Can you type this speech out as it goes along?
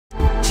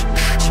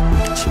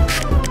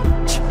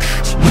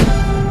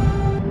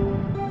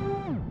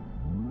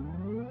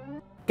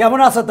কেমন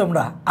আছো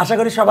তোমরা? আশা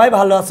করি সবাই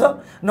ভালো আছো।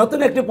 নতুন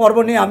একটি পর্ব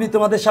নিয়ে আমি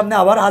তোমাদের সামনে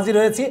আবার হাজির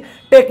হয়েছি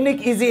টেকনিক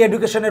ইজি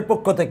এডুকেশনের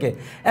পক্ষ থেকে।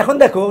 এখন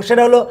দেখো,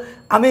 সেটা হলো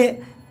আমি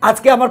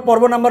আজকে আমার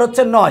পর্ব নাম্বার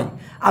হচ্ছে 9।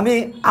 আমি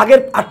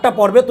আগের 8টা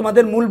পর্বে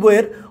তোমাদের মূল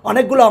বইয়ের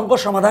অনেকগুলো অঙ্ক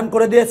সমাধান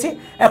করে দিয়েছি।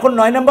 এখন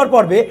 9 নম্বর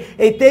পর্বে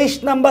এই 23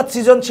 নম্বর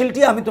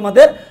সৃজনশীলটি আমি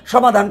তোমাদের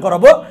সমাধান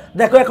করাবো।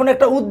 দেখো, এখন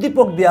একটা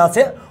উদ্দীপক দেওয়া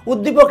আছে।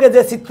 উদ্দীপকে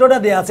যে চিত্রটা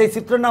দেওয়া আছে এই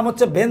চিত্রের নাম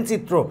হচ্ছে ভেন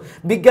চিত্র।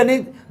 বিজ্ঞানী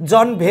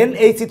জন ভেন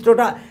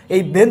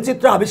এই ভেন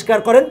চিত্র আবিষ্কার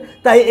করেন,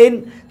 তাই এই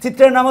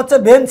চিত্রের নাম হচ্ছে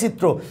ভেন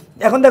চিত্র।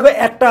 এখন দেখো,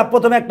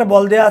 প্রথমে একটা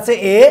বল দেওয়া আছে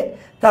এ,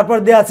 তারপর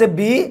দেওয়া আছে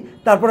বি,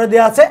 তারপরে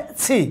দেওয়া আছে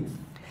সি।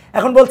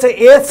 এখন বলছে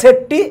এ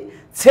সেটটি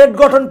সেট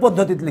গঠন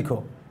পদ্ধতিতে লিখো।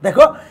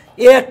 দেখো,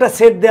 এ একটা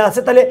সেট দেওয়া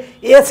আছে, তাহলে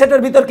এ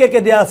সেটের ভিতর কে কে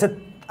দেওয়া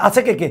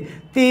আছে কে কে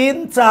 3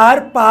 4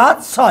 5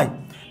 6।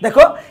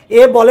 দেখো,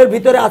 এ বলের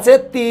ভিতরে আছে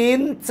 3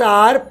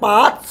 4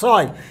 5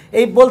 6।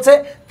 এই বলছে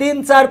 3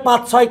 4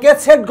 5 6কে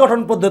সেট গঠন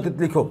পদ্ধতিতে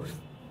লিখো।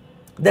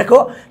 দেখো,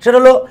 সেটা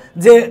হলো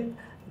যে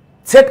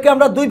সেটকে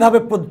আমরা দুইভাবে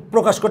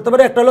প্রকাশ করতে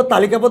পারি, একটা হলো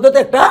তালিকা পদ্ধতি,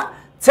 একটা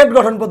সেট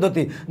গঠন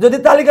পদ্ধতি। যদি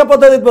তালিকা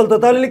পদ্ধতি বলতো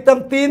তাহলে লিখতাম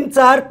 3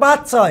 4 5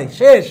 6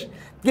 শেষ,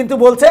 কিন্তু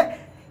বলছে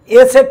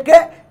এ সেটকে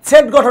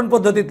সেট গঠন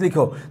পদ্ধতিতে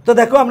লিখো। তো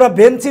দেখো, আমরা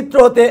ভেন চিত্র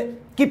হতে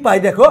কি পাই?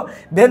 দেখো,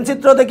 ভেন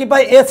চিত্র হতে কি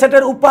পাই? এ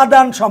সেটের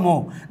উপাদান সমূহ।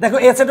 দেখো,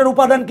 এ সেটের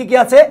উপাদান কি কি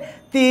আছে?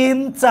 3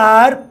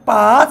 4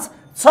 5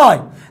 6।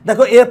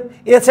 দেখো,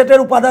 এ সেটের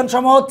উপাদান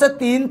সমূহ হচ্ছে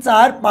 3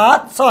 4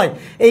 5 6।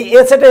 এই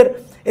এ সেটের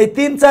এই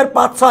 3 4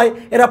 5 6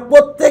 এরা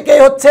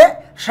প্রত্যেকেই হচ্ছে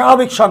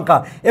স্বাভাবিক সংখ্যা।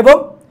 এবং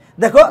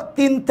দেখো,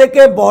 3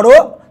 থেকে বড়,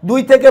 2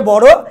 থেকে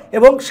বড়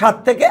এবং 7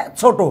 থেকে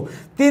ছোট।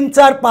 3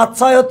 4 5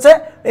 6 হচ্ছে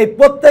এই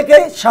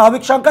প্রত্যেকেই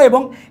স্বাভাবিক সংখ্যা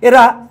এবং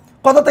এরা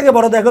কত থেকে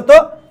বড়? দেখো তো,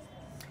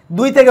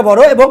 2 থেকে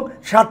বড় এবং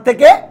 7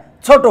 থেকে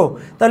ছোট।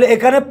 তাহলে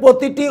এখানে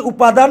প্রতিটি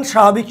উপাদান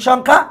স্বাভাবিক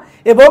সংখ্যা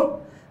এবং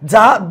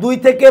যা 2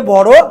 থেকে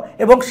বড়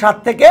এবং 7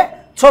 থেকে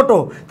ছোট।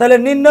 তাহলে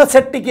নির্ণয়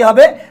সেটটি কি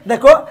হবে?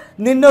 দেখো,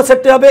 নির্ণয়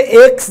সেটটি হবে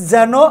এক্স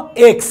যেন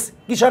এক্স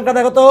কি সংখ্যা?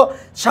 দেখো তো,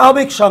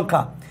 স্বাভাবিক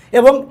সংখ্যা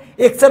এবং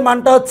এক্সের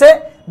মানটা হচ্ছে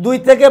 2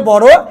 থেকে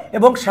বড়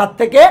এবং 7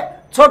 থেকে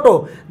ছোট।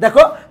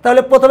 দেখো,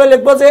 তাহলে প্রথমে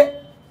লিখবো যে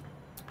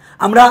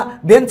আমরা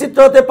ভেন চিত্র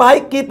হতে পাই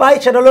কি পাই?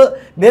 সেটা হলো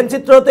ভেন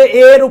চিত্র হতে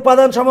এর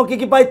উপাদান সমূহ কি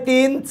কি পাই?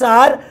 3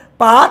 4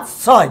 5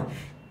 6।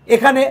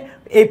 এখানে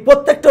এই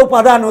প্রত্যেকটা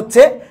উপাদান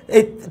হচ্ছে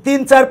এই 3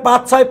 4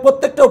 5 6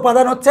 প্রত্যেকটা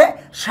উপাদান হচ্ছে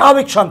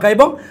স্বাভাবিক সংখ্যা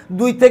এবং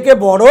 2 থেকে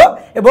বড়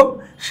এবং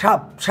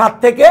 7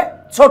 থেকে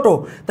ছোট।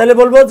 তাহলে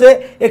বলবো যে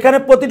এখানে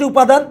প্রতিটি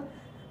উপাদান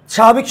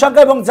স্বাভাবিক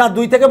সংখ্যা এবং যা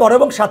 2 থেকে বড়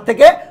এবং 7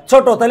 থেকে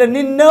ছোট। তাহলে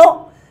নির্ণয়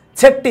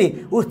সেটটি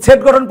সেট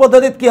গঠন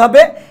পদ্ধতিতে কি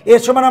হবে?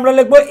 এর সমান আমরা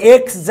লিখবো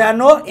এক্স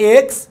যেন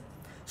এক্স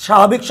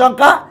স্বাভাবিক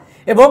সংখ্যা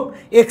এবং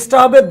এক্সটা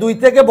হবে 2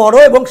 থেকে বড়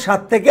এবং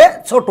 7 থেকে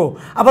ছোট।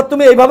 আবার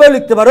তুমি এইভাবেও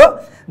লিখতে পারো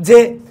যে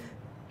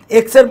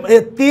এক্সের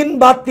 3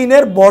 বা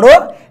 3-এর বড়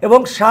এবং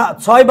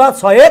 6 বা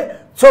 6-এর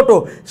ছোট।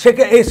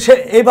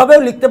 এইভাবেও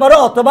লিখতে পারো,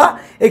 অথবা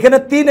এখানে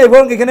 3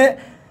 এবং এখানে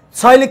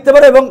 6 লিখতে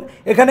পারো এবং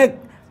এখানে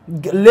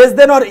লেস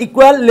দেন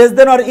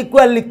অর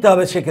ইকুয়াল লিখতে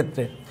হবে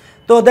সেক্ষেত্রে।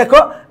 তো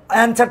দেখো,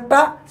 অ্যান্সারটা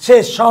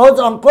শেষ। সহজ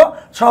অঙ্ক,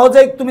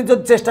 সহজেই তুমি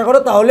যদি চেষ্টা করো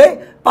তাহলেই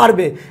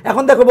পারবে।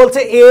 এখন দেখো, বলছে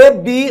এ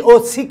বি ও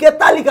সিকে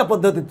তালিকা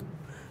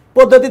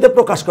পদ্ধতিতে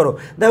প্রকাশ করো।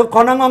 দেখো, খ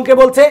নং অঙ্কে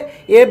বলছে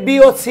এ বি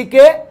ও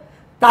সিকে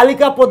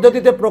তালিকা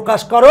পদ্ধতিতে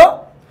প্রকাশ করো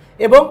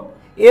এবং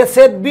এ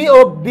সেট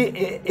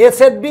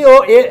বি ও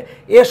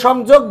এ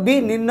সংযোগ বি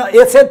নির্ণয়,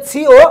 এ সেট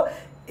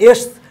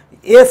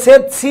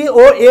সি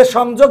ও এ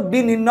সংযোগ বি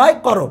নির্ণয়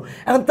করো।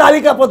 এখন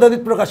তালিকা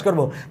পদ্ধতিতে প্রকাশ করব।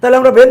 তাহলে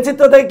আমরা ভেন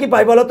চিত্র থেকে কি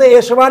পাই বলো তো? এ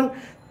সমান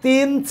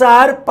 3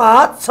 4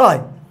 5 6,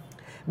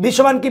 বি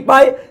সমান কি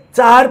পাই?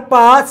 4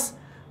 5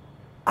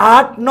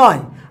 8 9,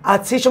 আর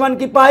সি সমান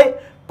কি পাই?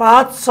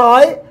 5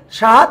 6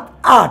 7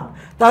 8।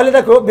 তাহলে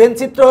দেখো, ভেন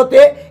চিত্র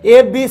হতে এ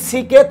বি সি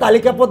কে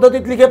তালিকা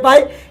পদ্ধতিতে লিখে পাই।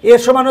 এ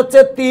সমান হচ্ছে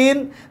 3,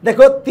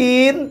 দেখো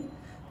 3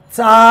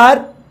 4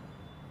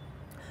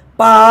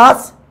 5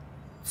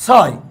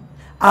 6,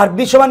 আর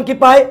বি সমান কি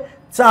পাই?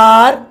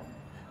 4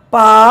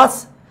 5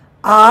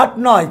 8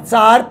 9,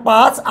 4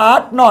 5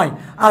 8 9,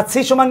 আর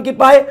সি সমান কি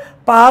পাই?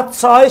 5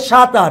 6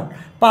 7 8,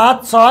 5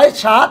 6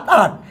 7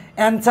 8।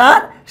 অ্যান্সার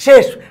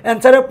শেষ।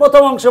 অ্যান্সারের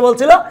প্রথম অংশ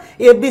বলছিল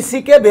A B C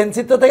K when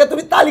চিত্র থেকে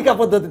তুমি তালিকা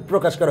পদ্ধতিতে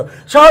প্রকাশ করো।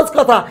 সহজ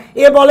কথা,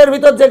 এ বলের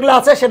ভিতর যেগুলো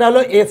আছে সেটা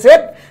হলো এ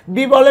সেট,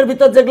 বি বলের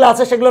ভিতর যেগুলো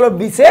আছে সেগুলো হলো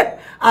বি সেট,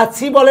 আর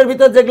সি বলের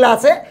ভিতর যেগুলো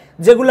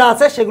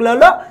আছে সেগুলো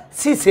হলো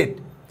সি সেট।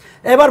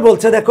 এবার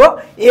বলছে দেখো,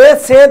 এ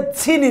সেট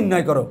সি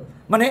নির্ণয় করো,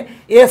 মানে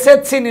এ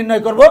সেট সি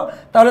নির্ণয় করব।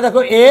 তাহলে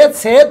দেখো, এ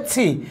সেট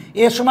সি,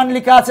 এ সমান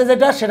লেখা আছে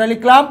যেটা সেটা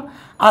লিখলাম,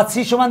 আর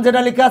সি সমান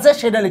যেটা লেখা আছে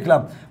সেটা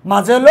লিখলাম,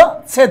 মাঝে হলো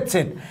সেট।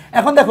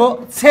 এখন দেখো,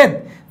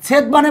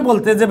 ছেদ মানে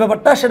বলতে যে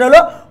ব্যাপারটা সেটা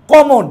হলো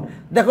কমন।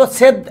 দেখো,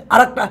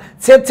 আরেকটা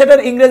সেটের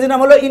ইংরেজি নাম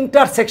হলো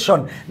ইন্টারসেকশন।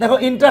 দেখো,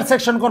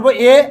 ইন্টারসেকশন করব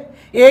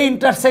এ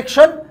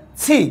ইন্টারসেকশন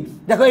সি।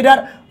 দেখো, এটার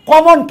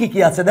কমন কি কি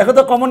আছে? দেখো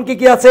তো, কমন কি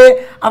কি আছে?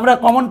 আমরা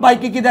কমন পাই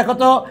কি কি? দেখো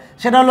তো,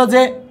 সেটা হলো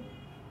যে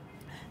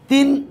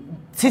 3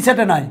 সি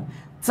সেটে নাই,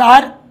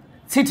 4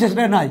 সি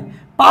সেটে নাই,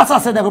 5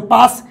 আছে। দেখো,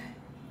 5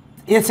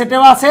 এ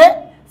সেটেও আছে,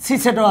 সি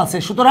সেটেও আছে,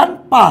 সুতরাং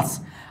 5।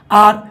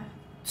 আর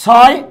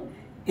 6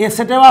 এ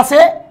সেটেও আছে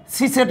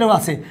সি সেটেও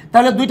আছে,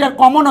 তাহলে দুইটার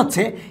কমন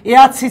হচ্ছে এ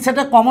আর সি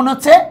সেটে কমন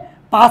হচ্ছে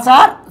 5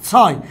 আর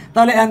 6,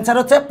 তাহলে অ্যান্সার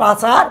হচ্ছে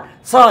 5 আর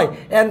 6,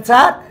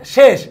 অ্যান্সার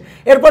শেষ।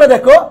 এরপরে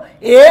দেখো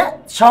এ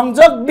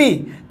সংযোগ বি,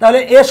 তাহলে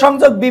এ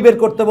সংযোগ বি বের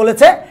করতে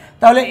বলেছে,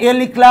 তাহলে এ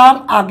লিখলাম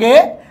আগে,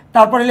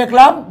 তারপরে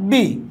লিখলাম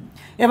বি।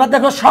 এবার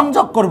দেখো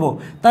সংযোগ করব,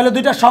 তাহলে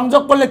দুইটা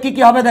সংযোগ করলে কি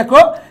কি হবে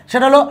দেখো,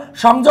 সেটা হলো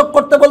সংযোগ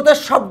করতে বলতে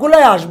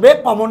সবগুলাই আসবে,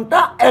 কমনটা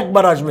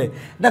একবার আসবে।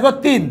 দেখো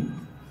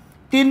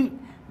 3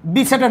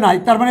 বি সেটে নাই,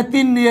 তার মানে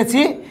 3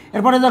 নিয়েছি।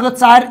 এরপরে দেখো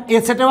 4 এ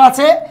সেটেও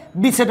আছে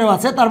বি সেটেও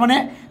আছে, তার মানে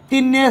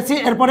 3 নিয়েছি,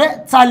 এরপরে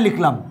 4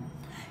 লিখলাম।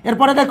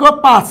 এরপরে দেখো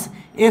 5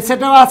 এ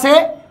সেটেও আছে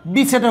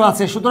বি সেটেও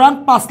আছে, সুতরাং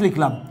 5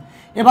 লিখলাম।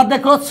 এবার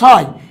দেখো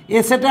 6 এ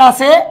সেটে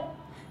আছে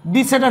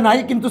বি সেটে নাই,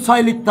 কিন্তু 6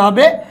 লিখতে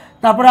হবে।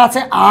 তারপরে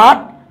আছে 8,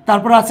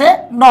 তারপরে আছে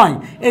 9,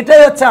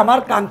 এটাই হচ্ছে আমার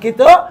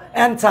কাঙ্ক্ষিত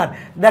অ্যান্সার।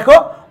 দেখো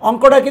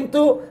অঙ্কটা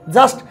কিন্তু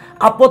জাস্ট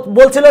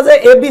বলছিল যে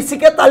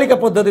এবিসিকে তালিকা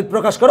পদ্ধতিতে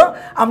প্রকাশ করো,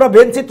 আমরা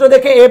ভেনচিত্র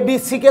দেখে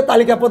এবিসিকে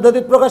তালিকা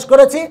পদ্ধতিতে প্রকাশ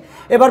করেছি।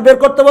 এবার বের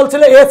করতে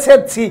বলছিল এ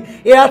ছেদ সি,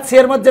 এ আর সি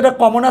এর মধ্যে যেটা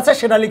কমন আছে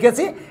সেটা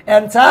লিখেছি,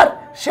 অ্যান্সার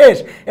শেষ।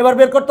 এবার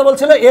বের করতে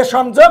বলছিল এ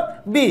সংযোগ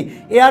বি,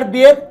 এ আর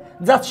বি এর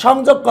জাস্ট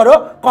সংযোগ করো,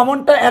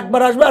 কমনটা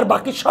একবার আসবে আর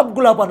বাকি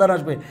সবগুলো উপাদান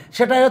আসবে,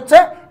 সেটাই হচ্ছে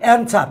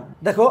অ্যান্সার।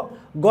 দেখো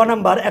গ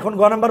নাম্বার, এখন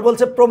গ নাম্বার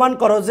বলছে প্রমাণ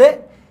করো যে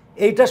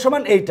এইটা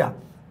সমান এইটা,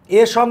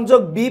 এ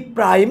সংযোগ বি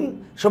প্রাইম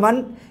সমান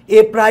এ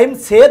প্রাইম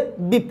ছেদ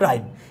বি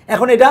প্রাইম।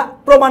 এখন এটা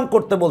প্রমাণ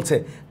করতে বলছে।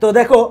 তো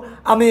দেখো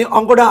আমি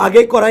অঙ্কটা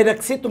আগেই করাই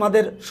রাখছি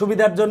তোমাদের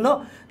সুবিধার জন্য,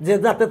 যে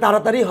যাতে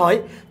তাড়াতাড়ি হয়।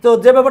 তো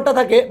যে ব্যাপারটা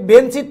থাকে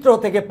ভেনচিত্র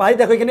থেকে পাই,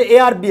 দেখো এখানে এ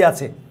আর বি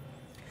আছে,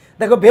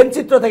 দেখো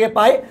ভেনচিত্র থেকে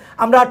পাই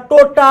আমরা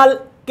টোটাল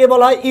কে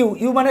বলা হয় ইউ,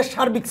 ইউ মানে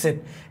সার্বিক সেট,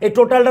 এই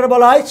টোটালটার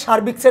বলা হয়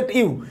সার্বিক সেট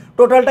ইউ।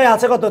 টোটালটাই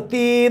আছে কত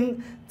 3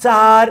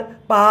 4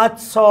 5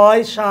 6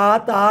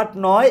 7 8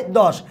 9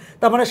 10,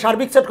 তার মানে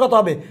সার্বিক সেট কত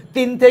হবে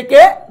 3 থেকে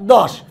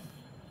 10।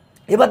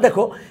 এবার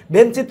দেখো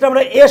ভেনচিত্রে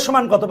আমরা এ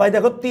সমান কত পাই,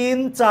 দেখো 3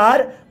 4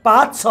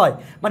 5 6,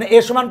 মানে এ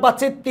সমান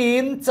পাচ্ছি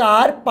 3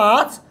 4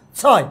 5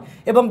 6,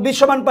 এবং বি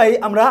সমান পাই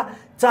আমরা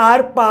 4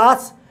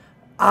 5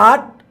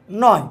 8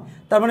 9,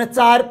 তার মানে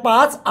 4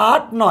 5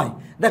 8 9।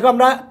 দেখো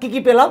আমরা কি কি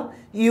পেলাম,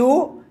 ইউ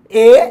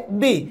এ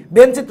বি।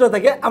 ভেনচিত্র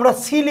থেকে আমরা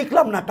সি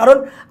লিখলাম না, কারণ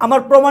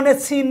আমার প্রমাণে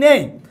সি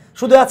নেই,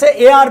 শুধু আছে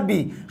এ আর বি,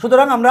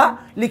 সুতরাং আমরা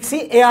লিখছি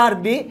এ আর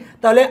বি।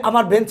 তাহলে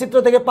আমার ভেনচিত্র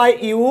থেকে পাই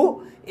ইউ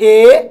এ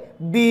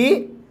বি,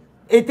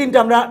 এই তিনটা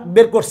আমরা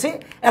বের করছি।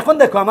 এখন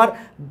দেখো আমার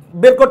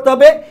বের করতে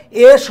হবে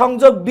এ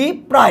সংযোগ বি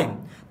প্রাইম।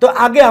 তো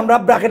আগে আমরা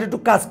ব্র্যাকেটে একটু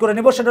কাজ করে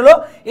নেব, সেটা হলো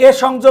এ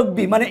সংযোগ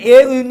বি, মানে এ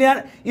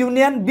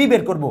ইউনিয়ন বি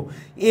বের করব,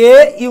 এ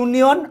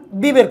ইউনিয়ন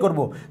বি বের করব।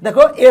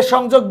 দেখো এ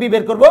সংযোগ বি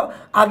বের করব,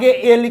 আগে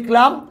এ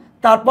লিখলাম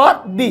তারপর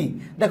বি।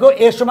 দেখো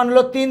এ সমান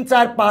হলো 3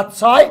 4 5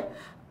 6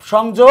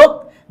 সংযোগ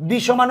বি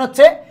সমান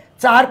হচ্ছে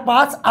 4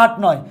 5 8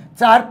 9,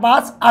 4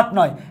 5 8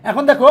 9।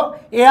 এখন দেখো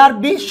এ আর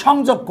বি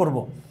সংযোগ করব।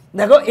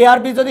 দেখো এ আর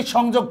বি যদি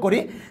সংযোগ করি,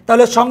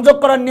 তাহলে সংযোগ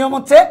করার নিয়ম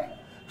হচ্ছে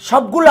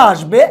সবগুলো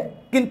আসবে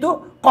কিন্তু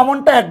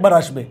কমনটা একবার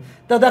আসবে।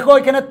 তো দেখো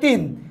এখানে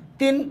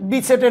 3 বি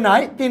সেটে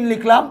নাই, 3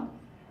 লিখলাম।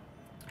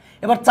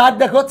 এবার 4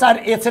 দেখো 4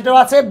 এ সেটেও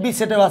আছে বি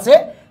সেটেও আছে,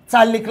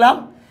 4 লিখলাম।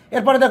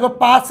 এরপরে দেখো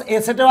 5 এ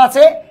সেটেও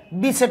আছে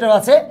বি সেটেও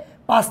আছে,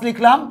 5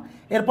 লিখলাম।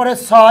 এরপরে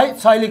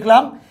 6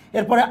 লিখলাম।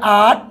 এরপরে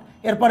 8,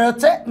 এরপরে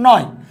হচ্ছে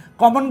 9।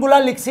 কমনগুলা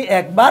লিখছি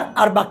একবার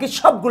আর বাকি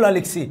সবগুলা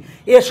লিখছি।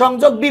 এ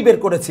সংযোগ বি বের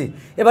করেছি,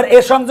 এবার এ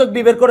সংযোগ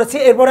বি বের করেছি।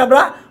 এরপরে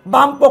আমরা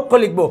বাম পক্ষ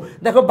লিখব।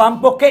 দেখো বাম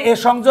পক্ষে এ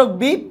সংযোগ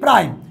বি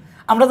প্রাইম,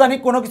 আমরা জানি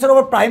কোনো কিছুর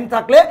উপর প্রাইম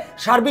থাকলে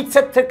সার্বিক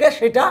সেট থেকে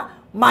সেটা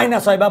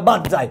মাইনাস হয় বা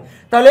বাদ যায়।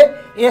 তাহলে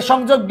এ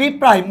সংযোগ বি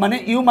প্রাইম মানে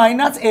ইউ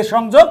মাইনাস এ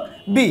সংযোগ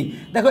বি।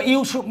 দেখো ইউ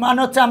মান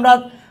হচ্ছে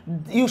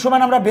ইউ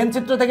সমান আমরা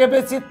ভেনচিত্র থেকে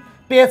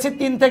পেয়েছি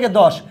 3 থেকে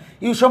 10,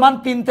 ইউ সমান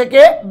 3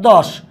 থেকে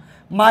 10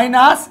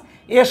 মাইনাস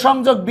এ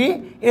সংযোগ বি,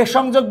 এ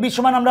সংযোগ বি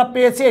সমান আমরা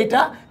পেয়েছি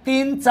এইটা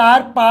 3 4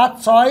 5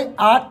 6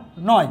 8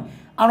 9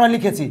 আমরা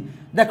লিখেছি।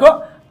 দেখো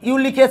ইউ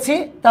লিখেছি,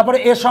 তারপরে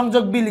এ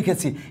সংযোগ বি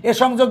লিখেছি, এ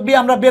সংযোগ বি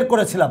আমরা বের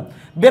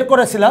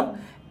করেছিলাম।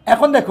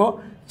 এখন দেখো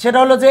সেটা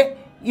হলো যে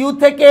ইউ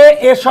থেকে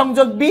এ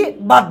সংযোগ বি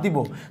বাদ দিব।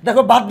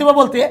 দেখো বাদ দিব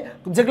বলতে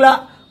যেগুলা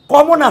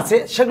কমন আছে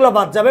সেগুলো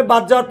বাদ যাবে,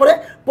 বাদ যাওয়ার পরে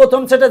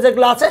প্রথম সেটে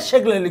যেগুলো আছে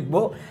সেগুলো লিখব।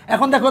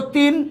 এখন দেখো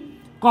 3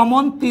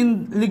 কমন 3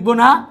 লিখব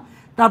না,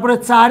 তারপরে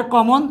 4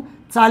 কমন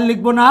 4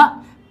 লিখব না,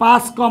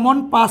 5 কমন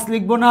 5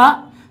 লিখব না,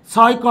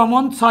 6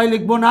 কমন 6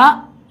 লিখব না।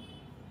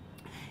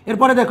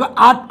 এরপরে দেখো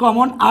 8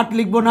 কমন 8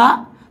 লিখব না,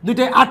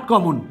 দুইটাই 8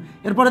 কমন।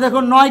 এরপরে দেখো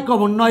 9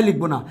 কমন 9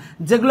 লিখব না,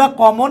 যেগুলো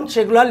কমন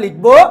সেগুলো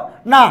লিখব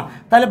না।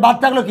 তাহলে বাদ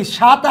থাকলো কি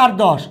 7 আর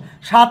 10,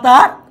 7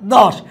 আর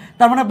 10,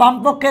 তার মানে বাম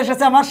পক্ষে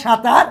এসেছে আমার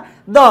 7 আর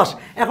 10।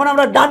 এখন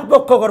আমরা ডান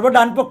পক্ষ করব।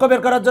 ডান পক্ষ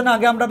বের করার জন্য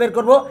আগে আমরা বের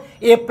করব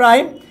এ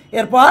প্রাইম,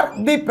 এরপর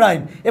বি প্রাইম,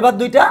 এবার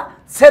দুইটা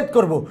ছেদ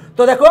করব।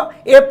 তো দেখো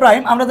এ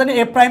প্রাইম আমরা জানি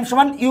এ প্রাইম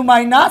সমান ইউ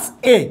মাইনাস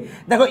এ।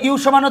 দেখো ইউ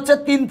সমান হচ্ছে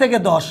 3 থেকে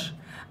 10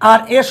 আর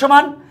এ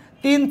সমান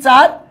 3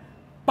 4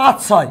 5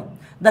 6।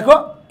 দেখো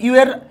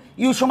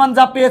ইউ সমান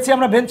যা পেয়েছি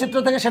আমরা ভেনচিত্র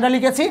থেকে সেটা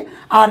লিখেছি,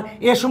 আর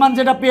এ সমান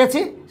যেটা পেয়েছি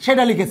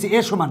সেটা লিখেছি এ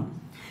সমান।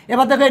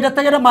 এবার দেখো এটার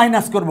থেকে এটা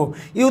মাইনাস করব,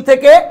 ইউ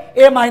থেকে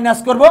এ মাইনাস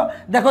করব।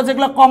 দেখো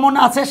যেগুলো কমন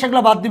আছে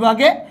সেগুলো বাদ দিব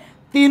আগে।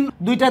 3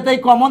 দুইটাতেই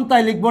কমন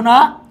তাই লিখব না,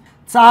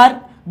 4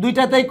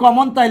 দুইটাতেই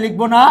কমন তাই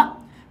লিখব না,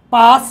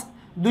 5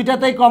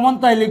 দুইটাতেই কমন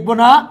তাই লিখব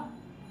না।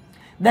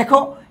 দেখো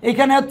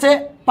এখানে হচ্ছে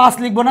 5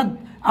 লিখব না,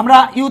 আমরা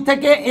ইউ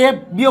থেকে এ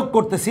বিয়োগ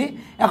করতেছি।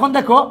 এখন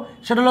দেখো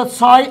সেটা হলো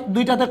 6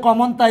 দুইটাতে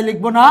কমন তাই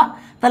লিখব না।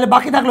 তাহলে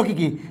বাকি থাকলো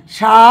কি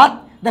 7,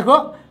 দেখো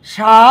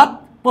 7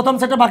 প্রথম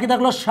সেটে বাকি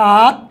থাকলো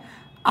 7,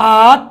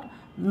 8,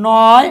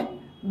 9,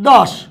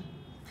 10।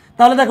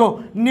 তাহলে দেখো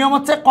নিয়ম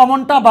হচ্ছে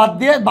কমনটা বাদ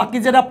দিয়ে বাকি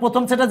যেটা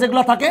প্রথম সেটে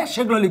যেগুলো থাকে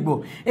সেগুলো লিখবো।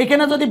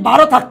 এখানে যদি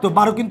 12 থাকতো,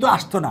 12 কিন্তু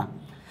আসতো না,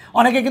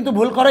 অনেকে কিন্তু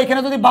ভুল করো,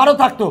 এখানে যদি 12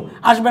 থাকতো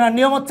আসবে না।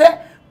 নিয়ম হচ্ছে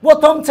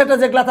প্রথম সেটে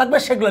যেগুলো থাকবে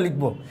সেগুলো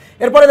লিখবো।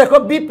 এরপরে দেখো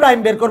বি প্রাইম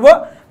বের করব।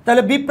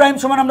 তাহলে বি প্রাইম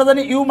সমান আমরা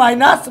জানি ইউ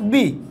মাইনাস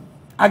বি।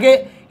 আগে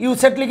ইউ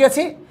সেট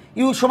লিখেছি,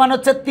 ইউ সমান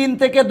হচ্ছে 3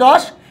 থেকে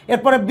 10,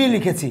 এরপরে বি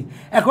লিখেছি।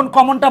 এখন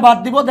কমনটা বাদ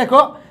দিব।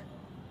 দেখো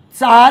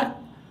 4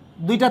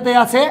 দুইটাতে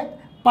আছে,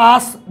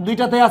 5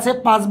 দুইটাতে আছে,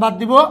 5 বাদ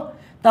দিব।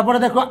 তারপরে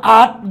দেখো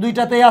 8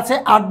 দুইটাতে আছে,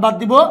 8 বাদ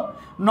দিব।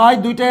 9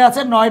 দুইটায়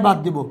আছে, 9 বাদ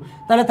দিব।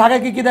 তাহলে থাকে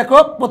কি দেখো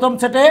প্রথম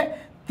সেটে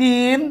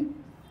 3,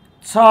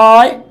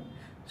 6,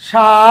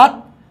 7,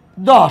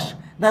 10।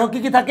 দেখো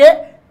কি থাকে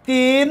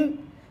 3,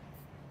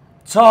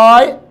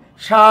 6,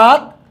 7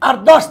 আর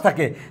 10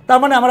 থাকে। তার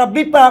মানে আমরা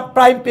বি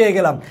প্রাইম পেয়ে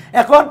গেলাম।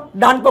 এখন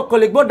ডান পক্ষ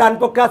লিখবো, ডান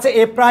পক্ষে আছে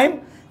এ প্রাইম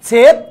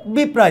ছেদ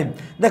বি প্রাইম।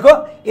 দেখো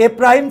এ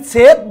প্রাইম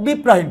ছেদ বি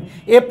প্রাইম।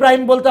 এ প্রাইম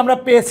বলতে আমরা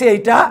পেয়েছি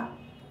এইটা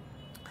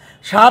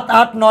 7,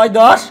 8, 9,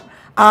 10,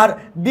 আর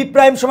বি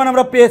প্রাইম সমান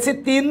আমরা পেয়েছি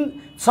 3,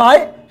 6,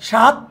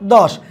 7,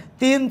 10।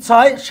 3,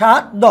 6,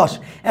 7, 10।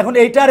 এখন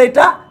এইটার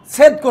এটা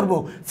ছেদ করব।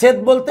 ছেদ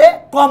বলতে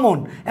কমন।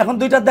 এখন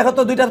দুইটার দেখো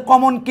তো দুইটার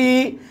কমন কি।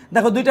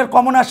 দেখো দুইটার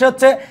কমন আসে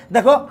হচ্ছে,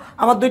 দেখো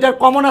আমার দুইটার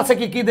কমন আছে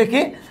কি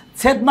দেখি।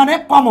 ছেদ মানে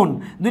কমন,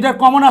 দুইটার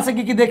কমন আছে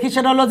কি দেখি।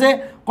 সেটা হলো যে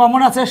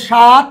কমন আছে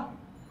 7,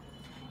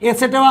 এ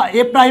সেটেও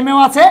এ প্রাইমেও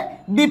আছে,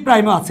 বি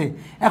প্রাইমেও আছে।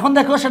 এখন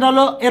দেখো সেটা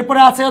হলো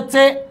এরপরে আছে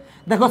হচ্ছে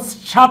দেখো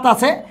 7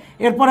 আছে,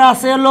 এরপরে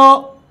আছে হলো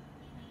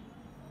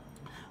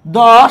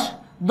 10,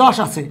 10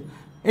 আছে।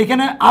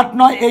 এইখানে 8,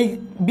 9 এই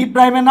বি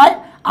প্রাইমে নাই,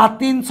 আর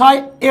 3, 6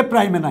 এ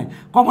প্রাইমে নাই।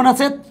 কমন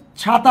আছে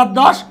 7 আর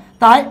 10,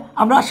 তাই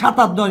আমরা 7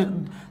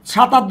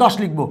 আর 10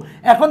 লিখব।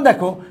 এখন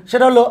দেখো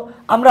সেটা হলো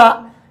আমরা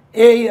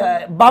এই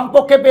বাম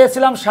পক্ষে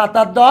পেয়েছিলাম 7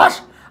 আর 10,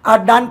 আর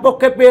ডান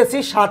পক্ষে পেয়েছি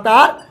 7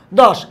 আর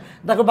 10।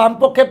 দেখো বাম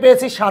পক্ষে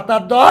পেয়েছি 7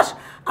 আর 10,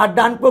 আর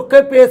ডান পক্ষে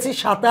পেয়েছি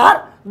 7 আর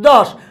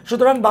 10।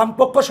 সুতরাং বাম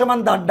পক্ষ সমান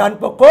ডান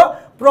পক্ষ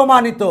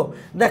প্রমাণিত।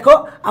 দেখো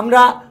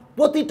আমরা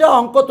প্রতিটা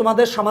অঙ্ক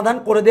তোমাদের সমাধান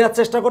করে দেওয়ার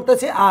চেষ্টা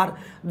করতেছি। আর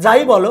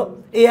যাই বলো,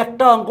 এই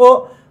একটা অঙ্ক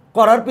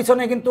করার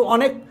পিছনে কিন্তু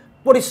অনেক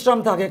পরিশ্রম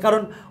থাকে,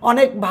 কারণ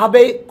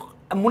অনেকভাবেই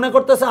মনে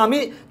করতেছে আমি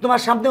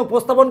তোমার সামনে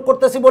উপস্থাপন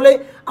করতেছি বলেই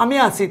আমি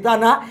আছি, তা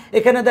না।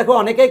 এখানে দেখো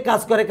অনেকেই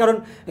কাজ করে, কারণ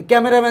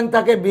ক্যামেরাম্যান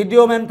থাকে,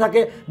 ভিডিও ম্যান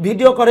থাকে,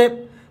 ভিডিও করে,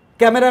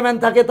 ক্যামেরাম্যান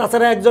থাকে,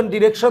 তাছাড়া একজন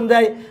ডিরেকশন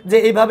দেয় যে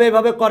এইভাবে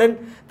এভাবে করেন,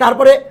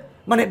 তারপরে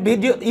মানে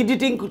ভিডিও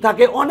এডিটিং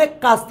থাকে, অনেক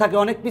কাজ থাকে,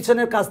 অনেক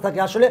পিছনের কাজ থাকে।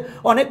 আসলে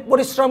অনেক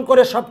পরিশ্রম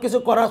করে সব কিছু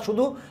করা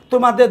শুধু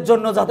তোমাদের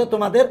জন্য, যাতে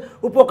তোমাদের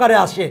উপকারে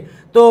আসে।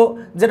 তো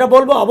যেটা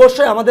বলবো,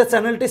 অবশ্যই আমাদের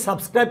চ্যানেলটি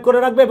সাবস্ক্রাইব করে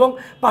রাখবে এবং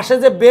পাশে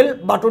যে বেল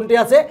বাটনটি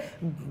আছে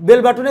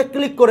বেল বাটনে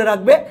ক্লিক করে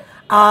রাখবে।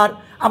 আর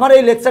আমার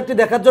এই লেকচারটি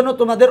দেখার জন্য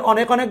তোমাদের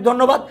অনেক অনেক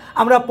ধন্যবাদ।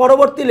 আমরা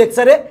পরবর্তী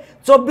লেকচারে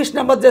 24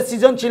 নম্বর যে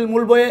সৃজনশীল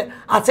মূল বইয়ে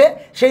আছে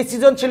সেই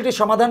সৃজনশীলটি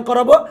সমাধান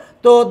করাবো।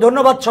 তো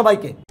ধন্যবাদ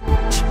সবাইকে।